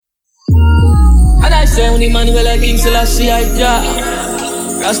say only Manuel like King Selassie I draw.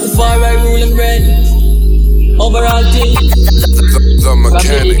 Rastafari rule and reign. Overall thing. The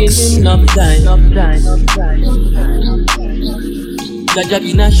mechanics. Jaja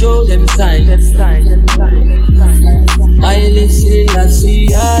gonna show them sign. I listen, I see,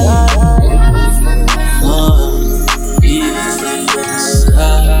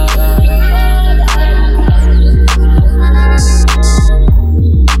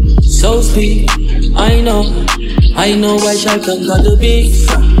 so speak, I know I shall conquer the beast.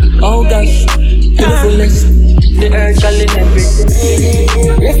 Oh gosh, beautifulness, the earth shall in everything.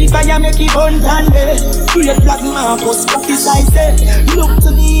 If Fyah make it abundant, create black Marcus, prophesy say, look to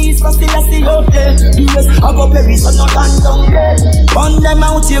the east, but still I see up there. Yes, I go bury so not land down there. On them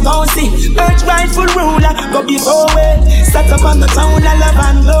out you gon' see, earth rightful ruler, go before way. Start up on the town, I love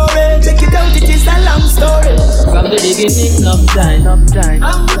and glory. Check it out, it is a long story. From the beginning of time,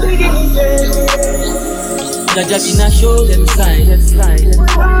 I'm the beginning, Jaja gonna show them sign.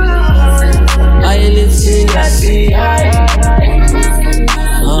 I listen, I see,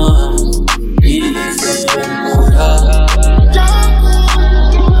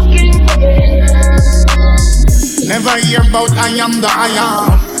 Never hear about I am the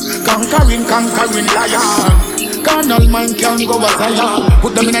iron, conquering lion. Carnal mind can't go as I am.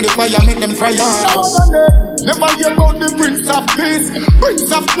 Put them in the fire, make them fire. Never hear about the Prince of Peace,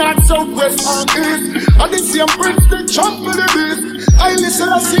 Prince of North, South, West, and East. And the same Prince, the champ for the beast. I listen,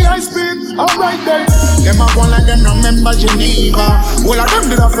 I see, I speak, alright then. Them a one like them remember Geneva. All of them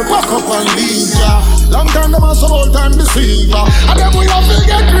did have to pack up and leave ya. Long time them a some old time deceiver. And them we have to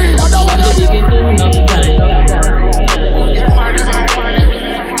get green. I don't want to be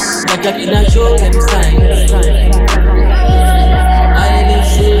Jaja gonna show them sign. I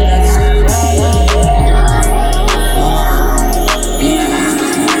listen, I see,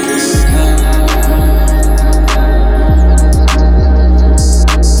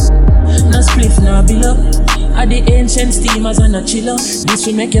 spliff now below. At the ancient steamers and a chiller. This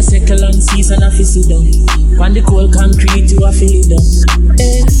will make your second long season a fizzy down. When the cold concrete you a feel down.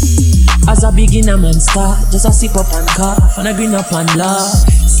 As a beginner man start, just a sip up and cough and a grin up and laugh.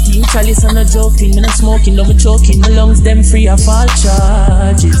 Steam chalice and a joking, me not smoking, no me choking. My lungs them free of all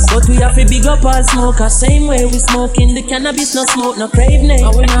charges. But we have to big up all smokers, same way we smoking. The cannabis no smoke, no crave name.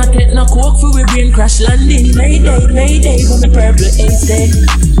 And we not take no coke for we brain crash landing. Mayday, when the purple ace day.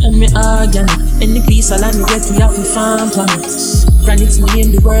 And me organic, any piece of land we get we have to farm panic. Chronixx money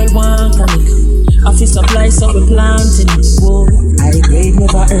in the world want panic. Office supply so we planting it. Whoa, high grade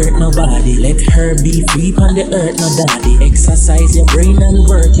never hurt nobody. Let her be free on the earth, no daddy. Exercise your brain and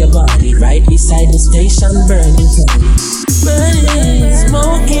work your body. Right beside the station, burning funny. Burning,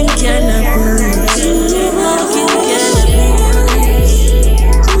 smoking cannabis. Smoking cannabis.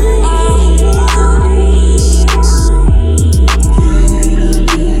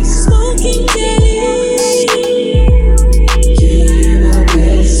 Smoking cannabis.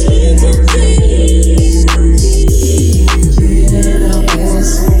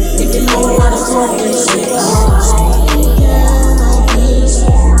 If you know what I'm smoking, say